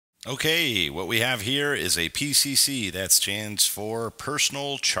Okay, what we have here is a PCC. That stands for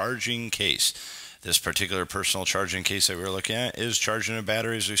Personal Charging Case. This particular personal charging case that we're looking at is charging a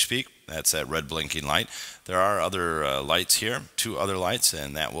battery as we speak. That's that red blinking light. There are other lights here, two other lights,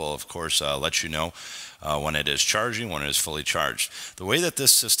 and that will of course let you know when it is charging, when it is fully charged. The way that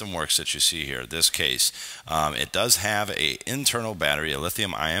this system works that you see here, this case, it does have an internal battery, a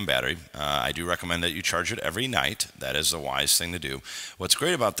lithium-ion battery. I do recommend that you charge it every night. That is the wise thing to do. What's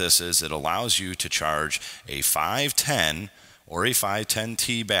great about this is it allows you to charge a 510 or a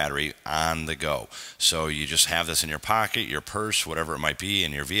 510T battery on the go. So you just have this in your pocket, your purse, whatever it might be,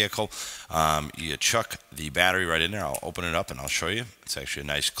 in your vehicle. You chuck the battery right in there. I'll open it up and I'll show you. It's actually a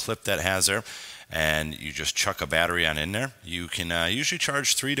nice clip that has there. And you just chuck a battery on in there. You can usually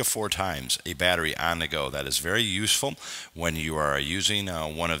charge 3 to 4 times a battery on the go. That is very useful when you are using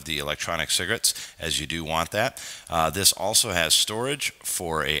one of the electronic cigarettes, as you do want that. This also has storage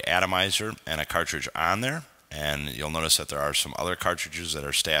for a atomizer and a cartridge on there. And you'll notice that there are some other cartridges that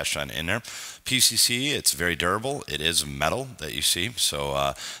are stashed on in there. PCC, it's very durable. It is metal that you see,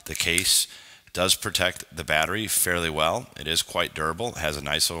 so the case does protect the battery fairly well. It is quite durable. It has a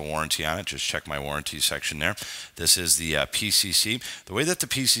nice little warranty on it. Just check my warranty section there. This is the PCC. The way that the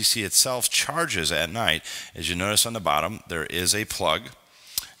PCC itself charges at night is, you notice on the bottom there is a plug,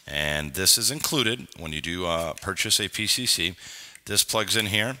 and this is included when you do purchase a PCC. This plugs in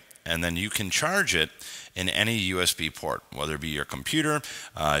here, and then you can charge it in any USB port, whether it be your computer,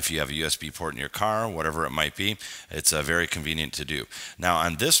 if you have a USB port in your car, whatever it might be. It's very convenient to do. Now,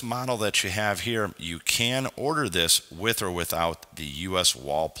 on this model that you have here, you can order this with or without the US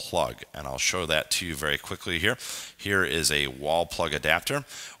wall plug, and I'll show that to you very quickly here. Here is a wall plug adapter.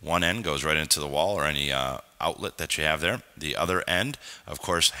 One end goes right into the wall or any outlet that you have there. The other end, of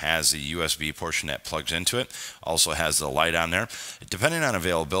course, has the USB portion that plugs into it. Also has the light on there. Depending on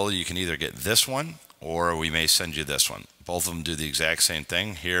availability, you can either get this one or we may send you this one. Both of them do the exact same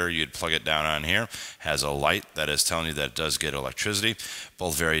thing. Here, you'd plug it down on here. Has a light that is telling you that it does get electricity.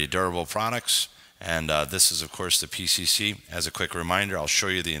 Both very durable products. And this is, of course, the PCC. As a quick reminder, I'll show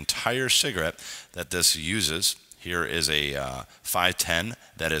you the entire cigarette that this uses. Here is a 510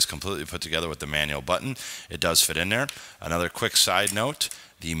 that is completely put together with the manual button. It does fit in there. Another quick side note,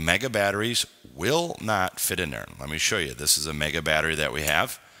 the mega batteries will not fit in there. Let me show you. This is a mega battery that we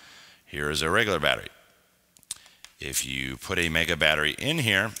have. Here is a regular battery. If you put a mega battery in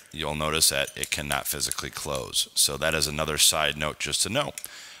here, you'll notice that it cannot physically close. So that is another side note just to know.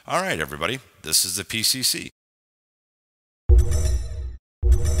 All right, everybody, this is the PCC.